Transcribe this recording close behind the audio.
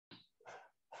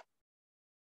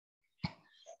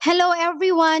Hello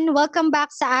everyone! Welcome back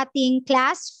sa ating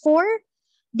class for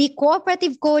the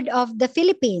Cooperative Code of the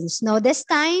Philippines. Now this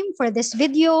time, for this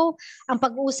video, ang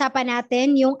pag-uusapan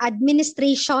natin yung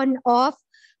administration of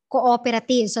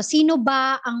cooperatives. So sino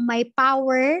ba ang may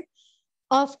power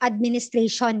of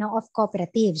administration of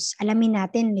cooperatives? Alamin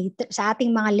natin later, sa ating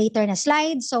mga later na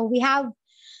slides. So we have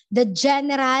the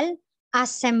General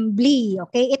Assembly.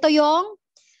 Okay, ito yung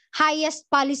highest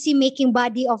policy making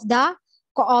body of the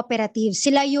cooperative.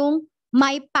 Sila yung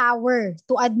may power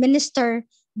to administer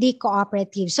the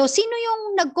cooperative. So sino yung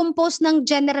nag-compose ng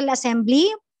General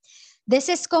Assembly? This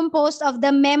is composed of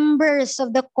the members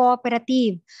of the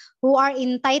cooperative who are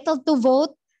entitled to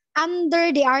vote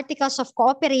under the Articles of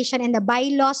Cooperation and the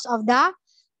bylaws of the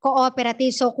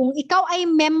cooperative. So kung ikaw ay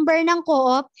member ng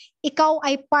co-op, ikaw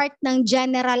ay part ng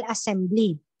General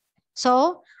Assembly.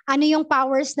 So ano yung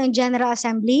powers ng General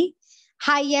Assembly?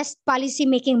 Highest policy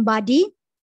making body.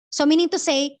 So meaning to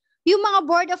say, yung mga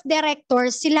board of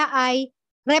directors, sila ay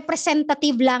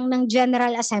representative lang ng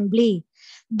General Assembly.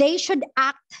 They should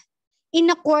act in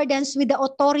accordance with the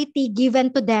authority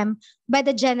given to them by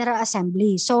the General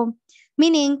Assembly. So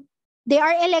meaning, they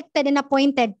are elected and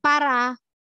appointed para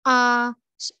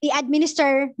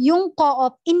i-administer yung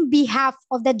co-op in behalf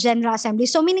of the General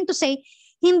Assembly. So meaning to say,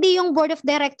 hindi yung board of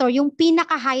director yung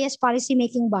pinaka-highest policy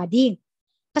making body.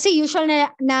 Kasi usual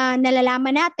na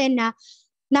nalalaman natin na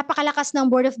napakalakas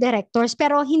ng board of directors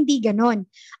pero hindi ganon.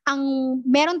 Ang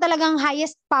meron talagang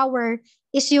highest power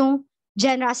is yung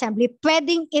General Assembly.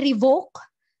 Pwedeng i-revoke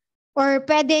or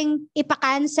pwedeng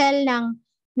ipa-cancel ng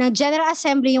General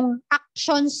Assembly yung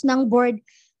actions ng board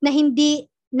na hindi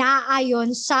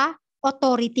naaayon sa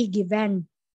authority given.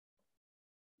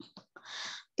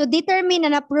 To determine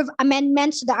and approve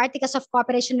amendments to the Articles of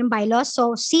Cooperation and Bylaws.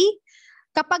 So C,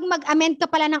 kapag mag-amend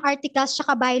ka pala ng articles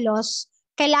at bylaws,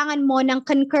 kailangan mo ng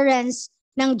concurrence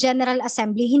ng General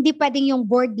Assembly. Hindi pwedeng yung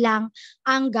board lang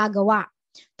ang gagawa.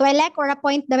 To elect or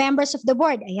appoint the members of the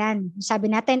board. Ayan, sabi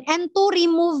natin. And to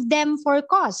remove them for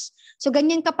cause. So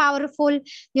ganyan ka-powerful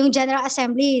yung General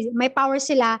Assembly. May power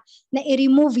sila na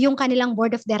i-remove yung kanilang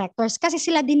board of directors kasi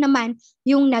sila din naman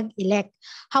yung nag-elect.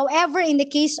 However, in the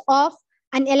case of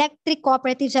an electric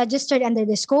cooperative registered under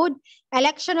this code,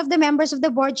 election of the members of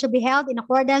the board should be held in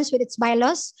accordance with its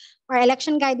bylaws or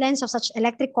election guidelines of such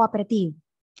electric cooperative.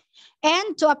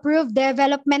 And to approve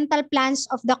developmental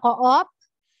plans of the co-op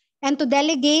and to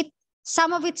delegate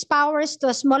some of its powers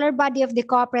to a smaller body of the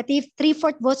cooperative,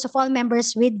 3/4 votes of all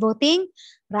members with voting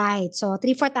right. So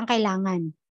 3/4 ang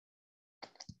kailangan.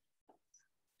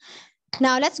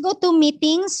 Now let's go to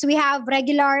meetings. We have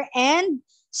regular and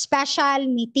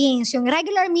special meetings. Yung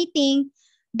regular meeting,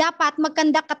 dapat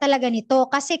mag-conduct ka talaga nito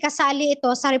kasi kasali ito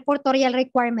sa reportorial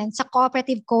requirements sa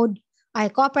Cooperative Code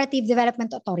ay Cooperative Development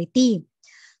Authority.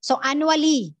 So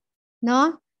annually,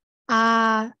 no?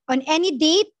 On any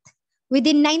date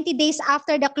within 90 days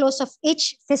after the close of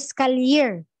each fiscal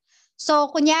year.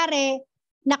 So kunyari,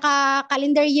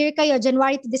 naka-calendar year kayo,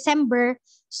 January to December,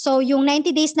 so yung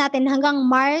 90 days natin hanggang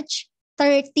March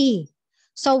 30.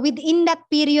 So within that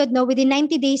period, no, within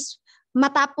 90 days,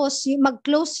 matapos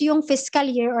mag-close yung fiscal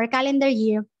year or calendar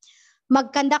year,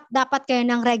 mag-conduct dapat kayo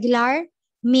ng regular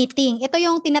meeting. Ito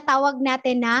yung tinatawag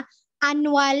natin na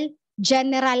Annual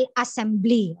General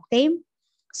Assembly. Okay?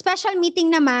 Special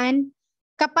meeting naman,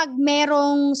 kapag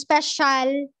merong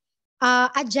special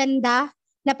agenda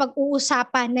na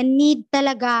pag-uusapan na need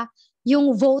talaga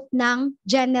yung vote ng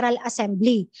General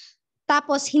Assembly.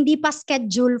 Tapos hindi pa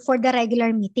schedule for the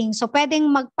regular meeting. So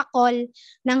pwedeng magpa-call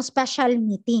ng special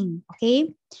meeting, okay?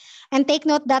 And take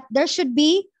note that there should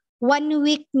be 1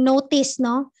 week notice,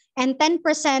 no? And 10%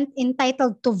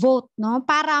 entitled to vote, no?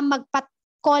 Para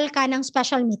magpa-call ka ng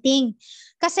special meeting.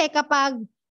 Kasi kapag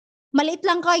maliit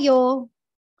lang kayo,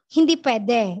 hindi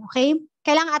pwede, okay?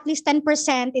 Kailangan at least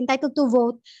 10% entitled to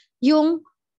vote yung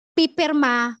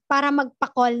pipirma para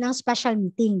magpa-call ng special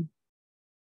meeting.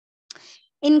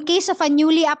 In case of a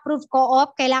newly approved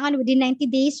co-op, kailangan within 90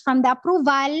 days from the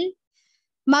approval,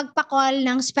 magpa-call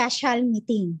ng special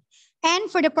meeting. And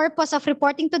for the purpose of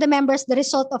reporting to the members the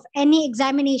result of any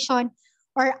examination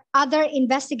or other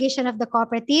investigation of the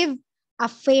cooperative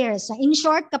affairs. In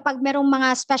short, kapag merong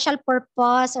mga special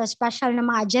purpose or special na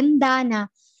mga agenda na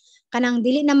kanang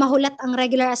dili na mahulat ang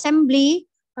regular assembly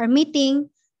or meeting,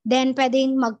 then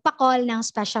pwedeng magpa-call ng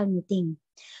special meeting.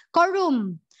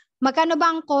 Quorum. Magkano ba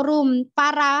ang quorum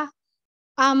para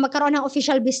magkaroon ng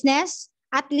official business?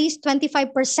 At least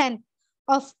 25%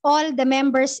 of all the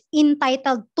members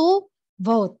entitled to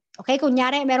vote. Okay,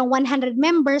 kunyari merong 100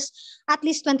 members, at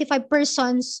least 25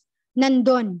 persons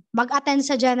nandun mag-attend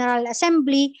sa General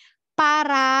Assembly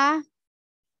para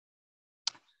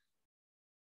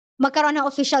magkaroon ng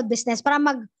official business para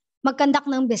mag-conduct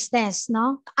ng business,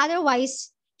 no? Otherwise,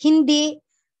 hindi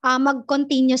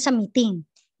mag-continue sa meeting.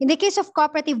 In the case of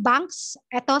cooperative banks,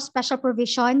 ito special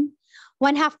provision,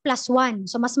 1/2+1.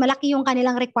 So mas malaki yung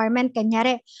kanilang requirement.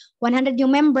 Kanyari, 100 yung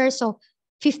members, so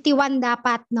 51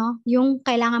 dapat, no? Yung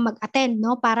kailangan mag-attend,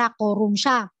 no? Para quorum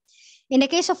siya. In the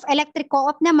case of electric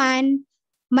co-op naman,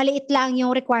 maliit lang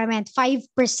yung requirement, 5%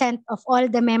 of all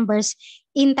the members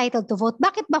entitled to vote.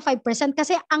 Bakit ba 5%?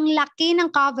 Kasi ang laki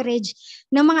ng coverage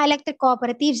ng mga electric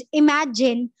cooperatives.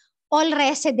 Imagine,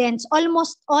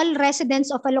 almost all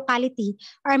residents of a locality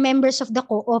are members of the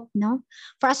co-op, no?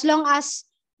 For as long as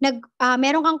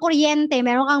meron kang kuryente,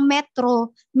 meron kang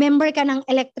metro, member ka ng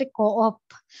electric co-op.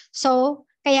 So,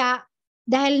 kaya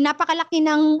dahil napakalaki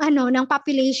ng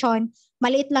population,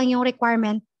 maliit lang yung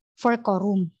requirement for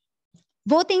quorum.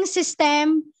 Voting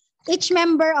system, each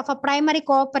member of a primary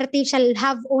cooperative shall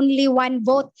have only one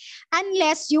vote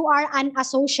unless you are an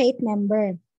associate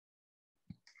member.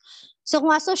 So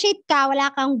kung associate ka,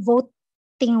 wala kang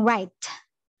voting right.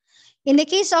 In the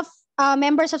case of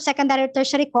members of secondary or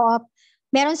tertiary co-op,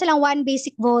 meron silang one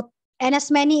basic vote and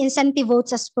as many incentive votes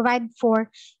as provided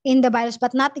for in the bylaws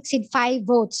but not exceed 5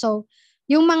 votes. So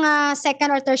yung mga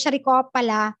second or tertiary co-op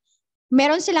pala,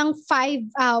 meron silang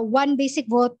one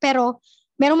basic vote pero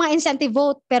merong mga incentive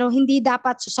vote pero hindi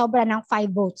dapat susobra ng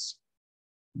 5 votes.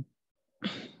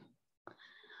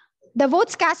 The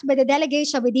votes cast by the delegate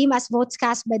shall be deemed as votes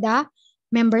cast by the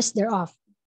members thereof.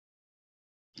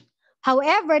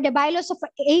 However, the bylaws of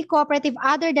a cooperative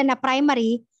other than a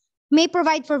primary may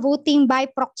provide for voting by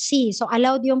proxy. So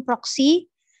allowed yung proxy.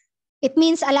 It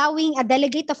means allowing a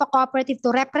delegate of a cooperative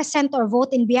to represent or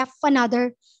vote in behalf of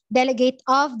another delegate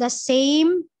of the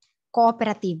same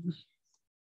cooperative.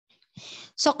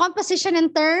 So composition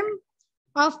and term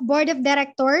of board of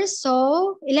directors.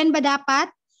 So ilan ba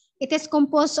dapat? It is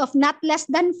composed of not less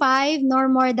than 5 nor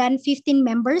more than 15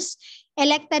 members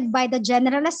elected by the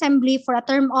General Assembly for a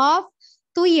term of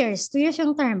 2 years. 2 years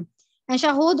yung term. And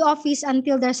shall hold office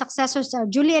until their successors are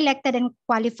duly elected and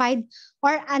qualified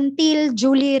or until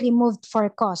duly removed for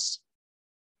cause.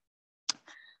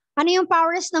 Ano yung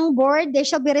powers ng board? They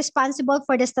shall be responsible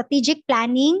for the strategic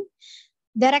planning,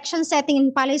 direction setting,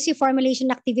 and policy formulation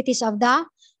activities of the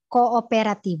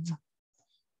cooperative.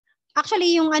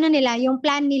 Actually, yung yung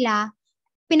plan nila,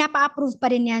 pinapa-approve pa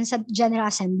rin yan sa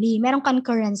General Assembly. Merong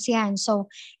concurrence yan.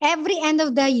 So, every end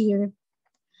of the year,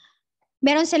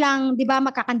 meron silang, di ba,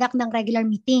 magkakandak ng regular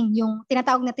meeting, yung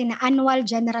tinatawag natin na Annual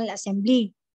General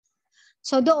Assembly.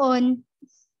 So, doon,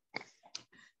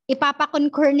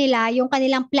 ipapa-concur nila yung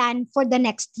kanilang plan for the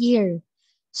next year.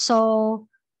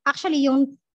 So, actually,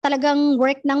 yung talagang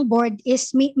work ng board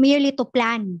is merely to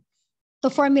plan, to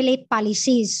formulate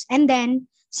policies, and then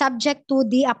subject to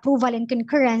the approval and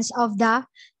concurrence of the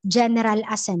General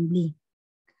Assembly.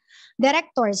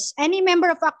 Directors, any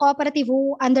member of a cooperative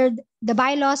who under the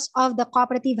bylaws of the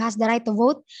cooperative has the right to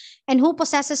vote and who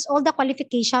possesses all the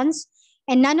qualifications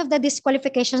and none of the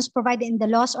disqualifications provided in the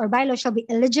laws or bylaws shall be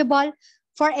eligible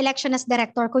for election as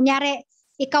director. Kunyari,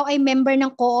 ikaw ay member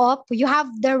ng co-op, you have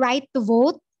the right to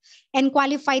vote and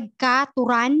qualified ka to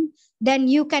run, then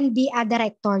you can be a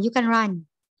director. You can run.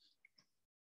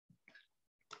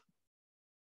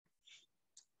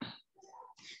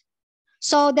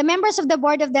 So the members of the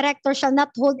board of directors shall not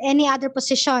hold any other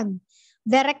position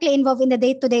directly involved in the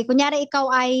day-to-day. Kunyari, ikaw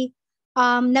ay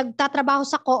nagtatrabaho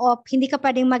sa co-op, hindi ka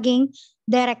pwedeng maging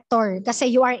director kasi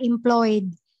you are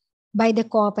employed by the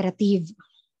cooperative.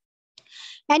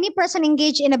 Any person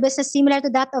engaged in a business similar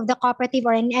to that of the cooperative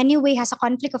or in any way has a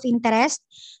conflict of interest,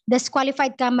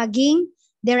 disqualified ka maging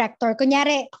director.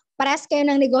 Kunyari, parehas kayo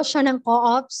ng negosyo ng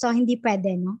co-op, so hindi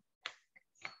pwede, no?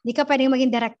 Hindi ka pwedeng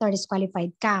maging director,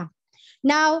 disqualified ka.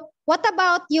 Now, what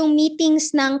about yung meetings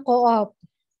ng co-op?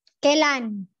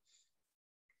 Kailan?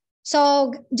 So,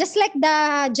 just like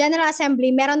the General Assembly,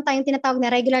 meron tayong tinatawag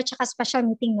na regular tsaka special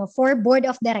meeting, no, for board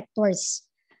of directors.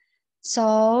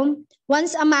 So,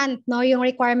 once a month, no, yung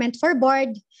requirement for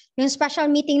board. Yung special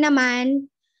meeting naman,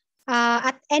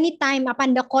 at any time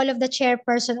upon the call of the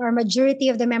chairperson or majority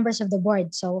of the members of the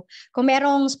board. So, kung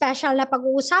merong special na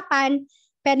pag-uusapan,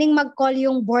 pwedeng mag-call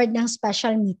yung board ng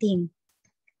special meeting.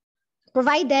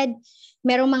 Provided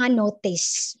merong mga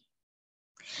notice.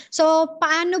 So,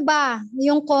 paano ba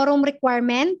yung quorum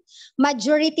requirement?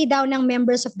 Majority daw ng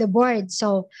members of the board.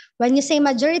 So, when you say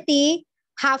majority,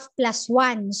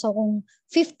 1/2+1. So, kung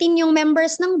 15 yung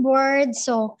members ng board,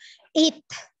 so 8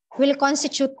 will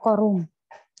constitute quorum.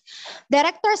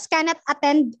 Directors cannot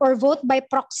attend or vote by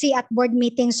proxy at board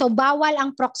meeting. So, bawal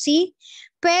ang proxy.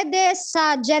 Pwede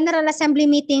sa General Assembly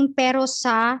meeting pero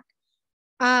sa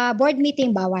board meeting,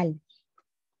 bawal.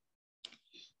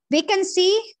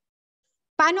 Vacancy,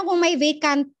 paano kung may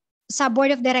vacant sa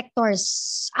board of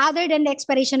directors? Other than the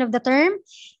expiration of the term,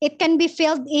 it can be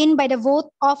filled in by the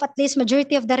vote of at least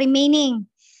majority of the remaining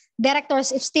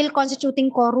directors if still constituting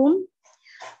quorum.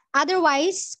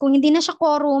 Otherwise, kung hindi na siya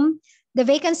quorum, the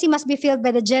vacancy must be filled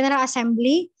by the General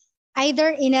Assembly,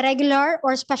 either in a regular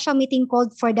or special meeting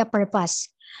called for the purpose.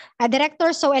 A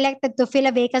director so elected to fill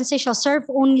a vacancy shall serve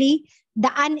only the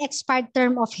unexpired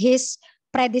term of his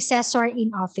predecessor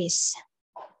in office.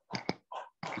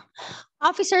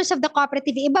 Officers of the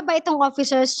cooperative, iba ba itong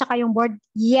officers tsaka yung board?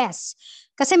 Yes.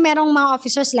 Kasi merong mga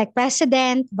officers like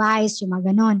president, vice, yung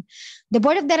mga ganon. The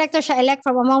board of directors shall elect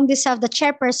from among themselves the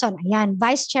chairperson, ayan,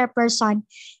 vice chairperson,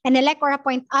 and elect or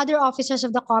appoint other officers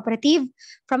of the cooperative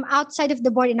from outside of the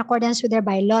board in accordance with their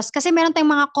bylaws. Kasi meron tayong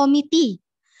mga committee,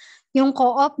 yung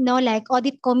co-op, no, like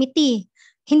audit committee.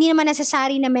 Hindi naman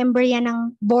necessary na member yan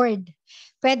ng board.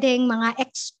 Pwedeng mga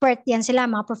expert yan sila,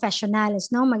 mga professionals,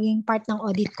 no, maging part ng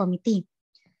audit committee.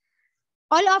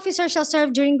 All officers shall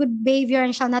serve during good behavior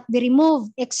and shall not be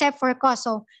removed except for cause.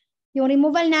 So, yung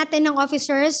removal natin ng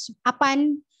officers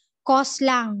upon cause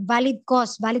lang, valid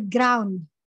cause, valid ground.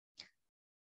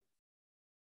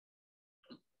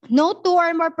 No two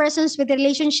or more persons with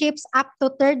relationships up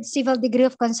to third civil degree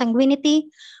of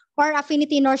consanguinity or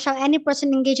affinity, nor shall any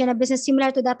person engage in a business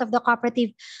similar to that of the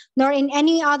cooperative, nor in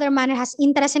any other manner has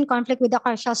interest in conflict with the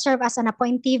cooperative, shall serve as an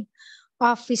appointive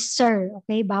officer.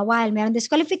 Okay, bawal. Meron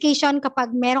disqualification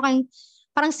kapag meron kang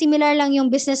parang similar lang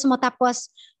yung business mo tapos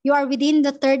you are within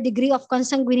the third degree of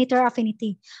consanguinity or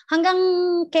affinity.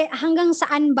 Hanggang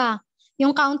saan ba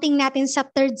yung counting natin sa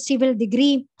third civil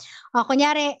degree?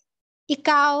 Kunyari,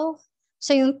 ikaw,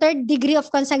 so yung third degree of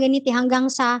consanguinity hanggang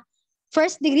sa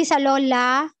first degree sa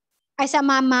lola, ay sa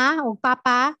mama o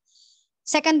papa,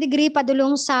 second degree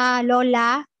padulong sa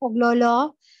lola o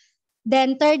lolo,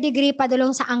 then third degree padulong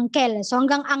sa uncle. So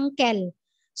hanggang uncle.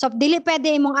 So dili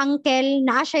pwede imong uncle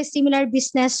na siya similar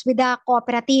business with the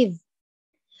cooperative.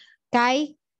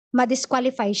 Okay?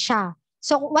 Ma-disqualify siya.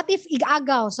 So what if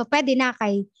igagaw? So pwede na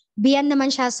kay biyan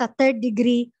naman siya sa third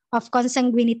degree of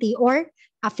consanguinity or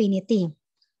affinity.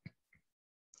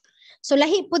 So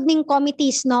lahi pud ning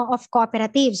committees, no, of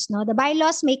cooperatives, no. The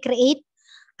bylaws may create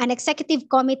an executive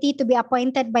committee to be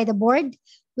appointed by the board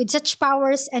with such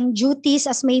powers and duties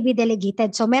as may be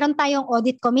delegated. So meron tayong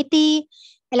audit committee,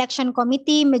 election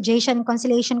committee, mediation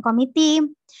conciliation committee,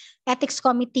 ethics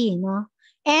committee, no.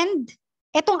 And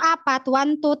etong 4,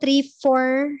 1, 2, 3,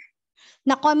 4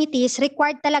 na committees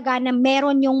required talaga na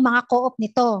meron yung mga co-op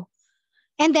nito.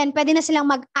 And then pwede na silang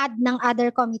mag-add ng other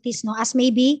committees, no, as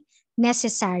may be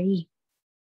necessary.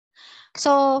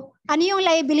 So, ano yung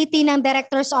liability ng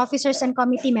directors, officers, and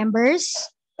committee members?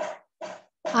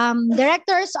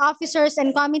 Directors, officers,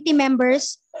 and committee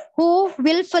members who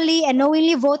willfully and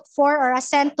knowingly vote for or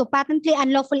assent to patently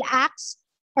unlawful acts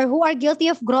or who are guilty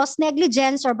of gross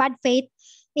negligence or bad faith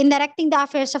in directing the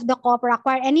affairs of the co-op or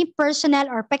acquire any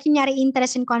personal or pecuniary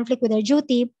interest in conflict with their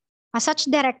duty, as such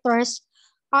directors,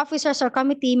 officers, or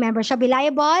committee members shall be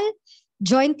liable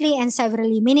jointly and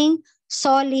severally, meaning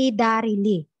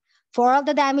solidarily, for all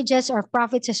the damages or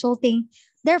profits resulting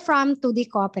therefrom to the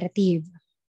cooperative.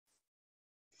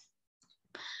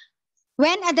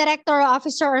 When a director,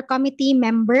 officer, or committee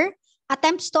member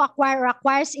attempts to acquire or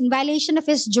acquires in violation of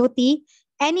his duty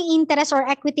any interest or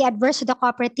equity adverse to the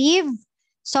cooperative,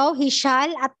 so he shall,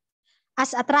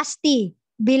 as a trustee,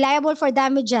 be liable for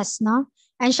damages, no,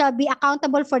 and shall be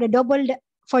accountable for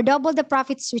double the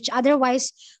profits which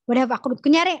otherwise would have accrued.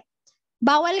 Kunyari,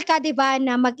 bawal ka, di ba,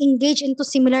 na mag-engage into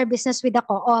similar business with the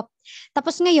co-op.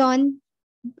 Tapos ngayon,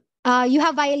 you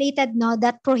have violated, no,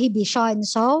 that prohibition.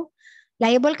 So,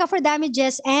 liable ka for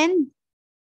damages and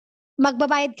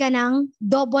magbabayad ka ng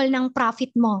double ng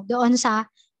profit mo doon sa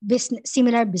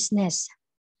similar business.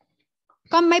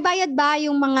 Kung may bayad ba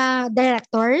yung mga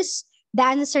directors?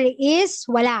 The answer is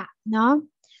wala, no?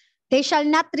 They shall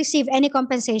not receive any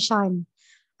compensation.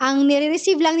 Ang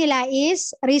nire-receive lang nila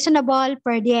is reasonable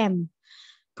per diem.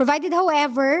 Provided,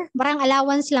 however, parang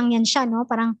allowance lang yan siya, no?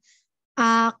 Parang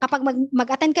kapag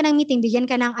mag-attend ka ng meeting, bigyan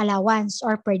ka ng allowance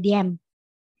or per diem.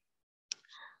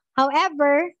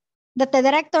 However, that the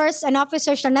directors and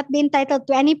officers shall not be entitled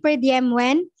to any per diem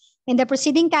when, in the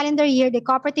preceding calendar year, the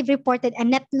cooperative reported a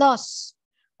net loss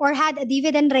or had a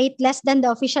dividend rate less than the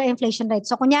official inflation rate.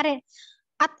 So, kunyari,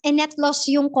 at a net loss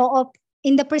yung co-op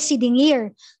in the preceding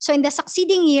year. So, in the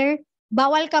succeeding year,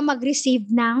 bawal ka mag-receive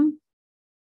ng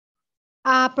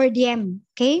per diem,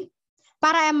 okay?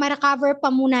 Para ma-recover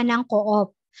pa muna ng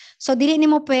co-op. So, dili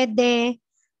nimo pwede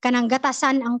kanang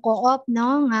gatasan ang co-op,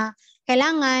 no? Nga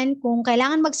kung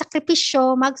kailangan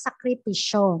magsakripisyo,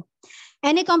 magsakripisyo.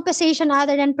 Any compensation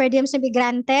other than per diem to be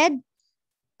granted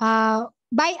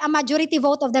by a majority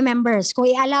vote of the members, kung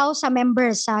i-allow sa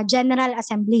members sa General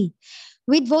Assembly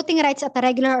with voting rights at a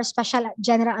regular or special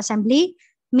General Assembly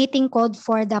meeting called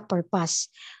for the purpose.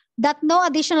 That no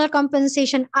additional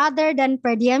compensation other than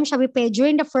per diem shall be paid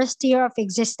during the first year of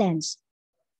existence.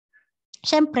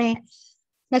 Siyempre,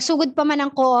 nagsugod pa man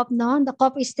ang co-op, no? The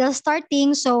co-op is still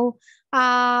starting, so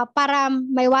para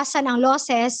maiwasan ang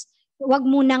losses, wag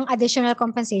munang additional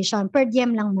compensation. Per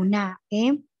diem lang muna,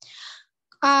 okay?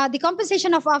 The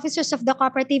compensation of officers of the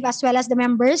cooperative as well as the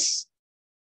members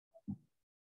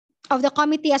of the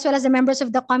committee as well as the members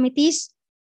of the committees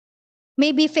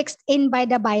may be fixed in by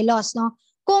the bylaws, no?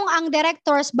 Kung ang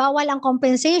directors bawal ang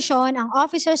compensation, ang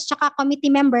officers tsaka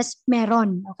committee members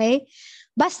meron, okay?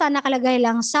 Basta nakalagay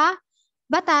lang sa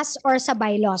batas or sa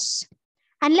bylaws.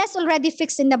 Unless already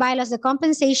fixed in the bylaws, the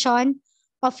compensation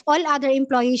of all other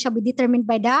employees shall be determined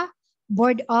by the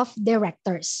board of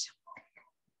directors.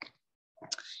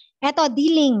 Eto,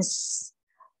 dealings.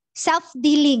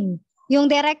 Self-dealing. Yung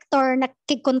director,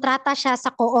 nakikkontrata siya sa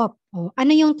co-op.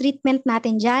 Ano yung treatment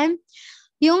natin dyan?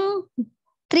 Yung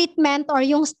treatment or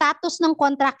yung status ng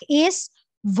contract is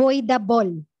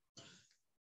voidable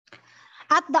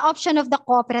at the option of the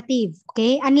cooperative,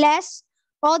 okay? Unless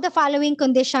all the following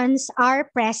conditions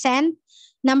are present.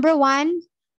 Number 1,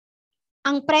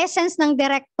 ang presence ng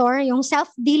director, yung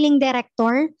self-dealing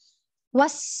director,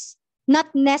 was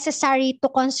not necessary to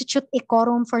constitute a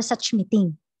quorum for such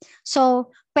meeting.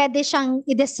 So, pwede siyang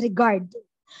i-disregard.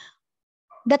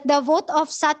 That the vote of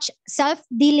such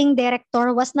self-dealing director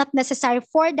was not necessary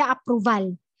for the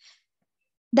approval.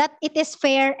 That it is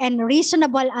fair and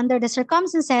reasonable under the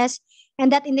circumstances,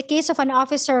 and that in the case of an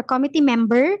officer or committee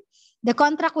member, the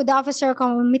contract with the officer or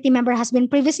committee member has been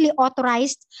previously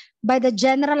authorized by the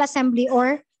General Assembly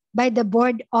or by the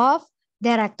Board of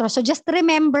Directors. So just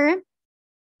remember,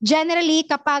 generally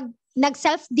kapag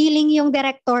nag-self-dealing yung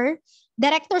director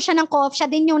siya ng co-op, siya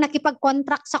din yung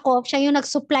nakipag-contract sa co-op, siya yung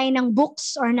nag-supply ng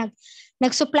books or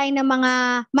nag-supply ng mga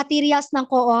materials ng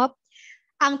co-op,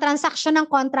 ang transaction ng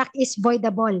contract is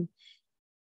voidable.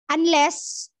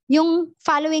 Unless yung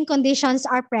following conditions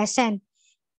are present.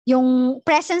 Yung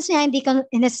presence niya hindi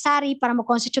necessary para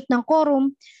mag-constitute ng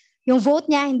quorum, yung vote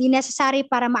niya hindi necessary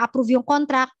para ma-approve yung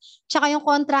contract, tsaka yung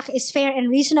contract is fair and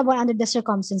reasonable under the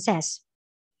circumstances.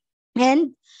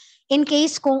 And in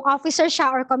case kung officer siya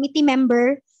or committee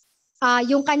member,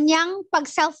 yung kanyang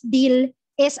pag-self-deal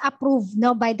is approved,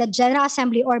 no, by the General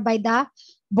Assembly or by the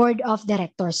Board of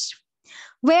Directors.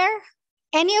 Where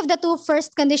any of the two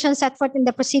first conditions set forth in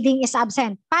the proceeding is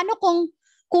absent. Paano kung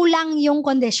kulang yung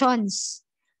conditions?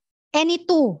 Any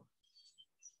two.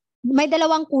 May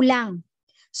dalawang kulang.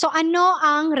 So ano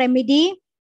ang remedy?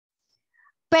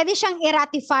 Pwede siyang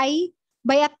i-ratify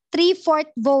by a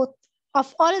 3/4 vote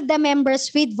of all the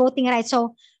members with voting rights.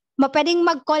 So, pwedeng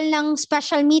mag-call ng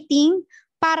special meeting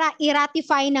para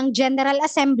i-ratify ng General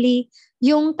Assembly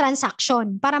yung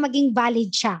transaction para maging valid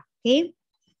siya. Okay?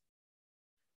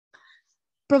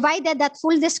 Provided that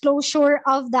full disclosure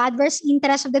of the adverse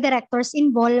interest of the directors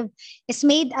involved is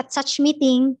made at such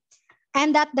meeting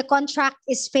and that the contract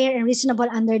is fair and reasonable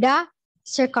under the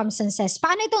circumstances.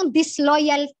 Paano itong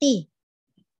disloyalty?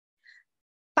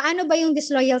 Paano ba yung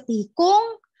disloyalty?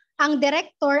 Kung ang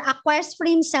director acquires for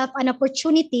himself an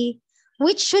opportunity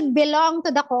which should belong to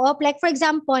the co-op. Like for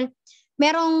example,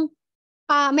 meron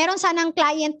sanang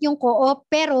client yung co-op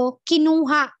pero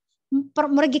kinuha,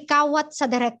 gikawat sa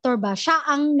director ba? Siya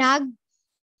ang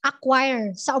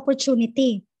nag-acquire sa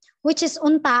opportunity which is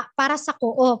unta para sa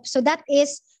co-op. So that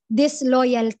is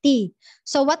disloyalty.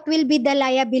 So what will be the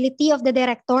liability of the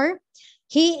director?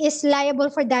 He is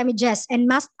liable for damages and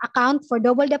must account for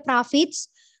double the profits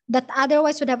that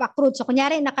otherwise would have accrued. So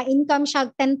kunyari naka-income siya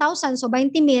 10,000, so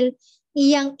 20 mil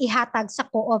iyang ihatag sa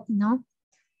co-op, no?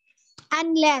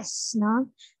 Unless, no?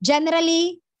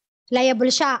 Generally liable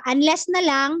siya unless na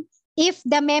lang if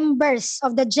the members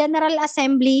of the General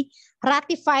Assembly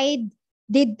ratified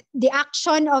the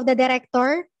action of the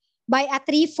director by a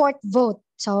 3/4 vote.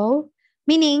 So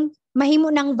meaning mahimo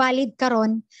nang valid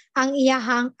karon ang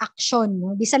iyahang action,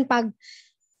 no? Bisan pag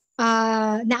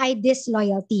naay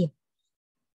disloyalty.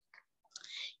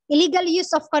 Illegal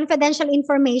use of confidential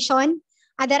information.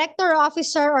 A director or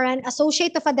officer or an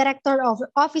associate of a director or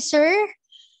officer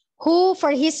who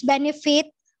for his benefit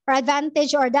or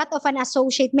advantage or that of an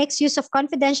associate makes use of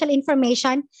confidential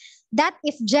information that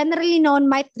if generally known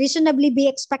might reasonably be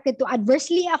expected to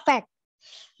adversely affect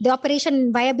the operation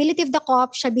and viability of the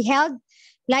co-op shall be held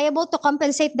Liable to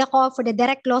compensate the co-op for the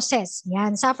direct losses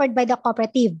suffered by the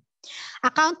cooperative.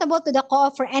 Accountable to the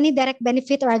co-op for any direct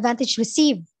benefit or advantage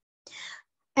received.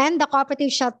 And the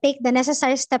cooperative shall take the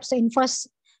necessary steps to enforce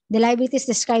the liabilities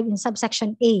described in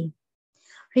subsection A.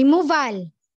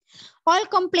 Removal. All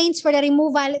complaints for the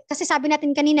removal, kasi sabi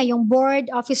natin kanina, yung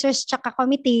board, officers, tsaka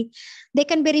committee, they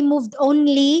can be removed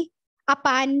only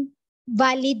upon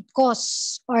valid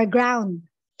cause or ground.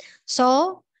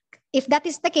 So, if that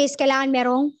is the case, kailangan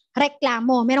merong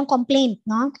reklamo, merong complaint,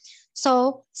 no?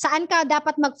 So, saan ka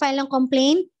dapat mag-file ng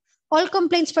complaint? All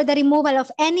complaints for the removal of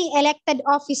any elected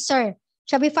officer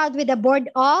shall be filed with the board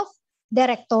of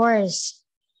directors.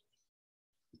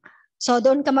 So,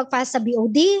 doon ka mag-file sa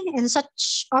BOD and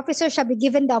such officer shall be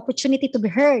given the opportunity to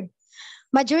be heard.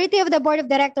 Majority of the board of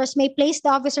directors may place the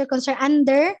officer concerned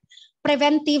under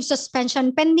preventive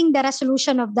suspension pending the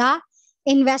resolution of the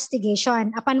investigation.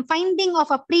 Upon finding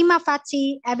of a prima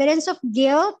facie evidence of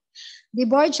guilt, the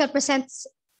board shall present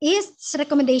its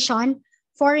recommendation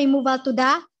for removal to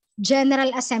the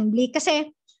General Assembly. Kasi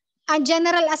ang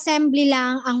General Assembly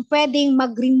lang ang pwedeng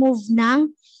mag-remove ng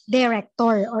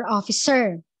director or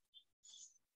officer.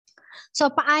 So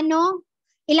paano?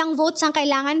 Ilang votes ang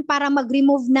kailangan para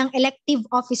mag-remove ng elective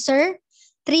officer?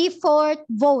 3/4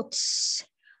 votes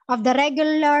of the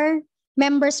regular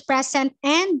members present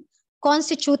and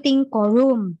constituting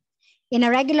quorum in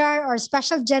a regular or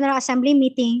special General Assembly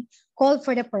meeting called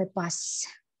for the purpose.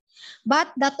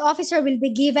 But that officer will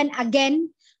be given again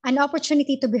an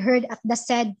opportunity to be heard at the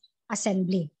said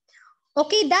assembly.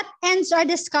 Okay, that ends our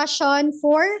discussion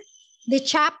for the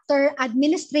chapter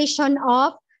Administration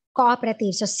of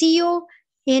Cooperatives. So see you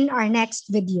in our next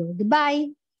video.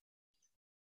 Goodbye.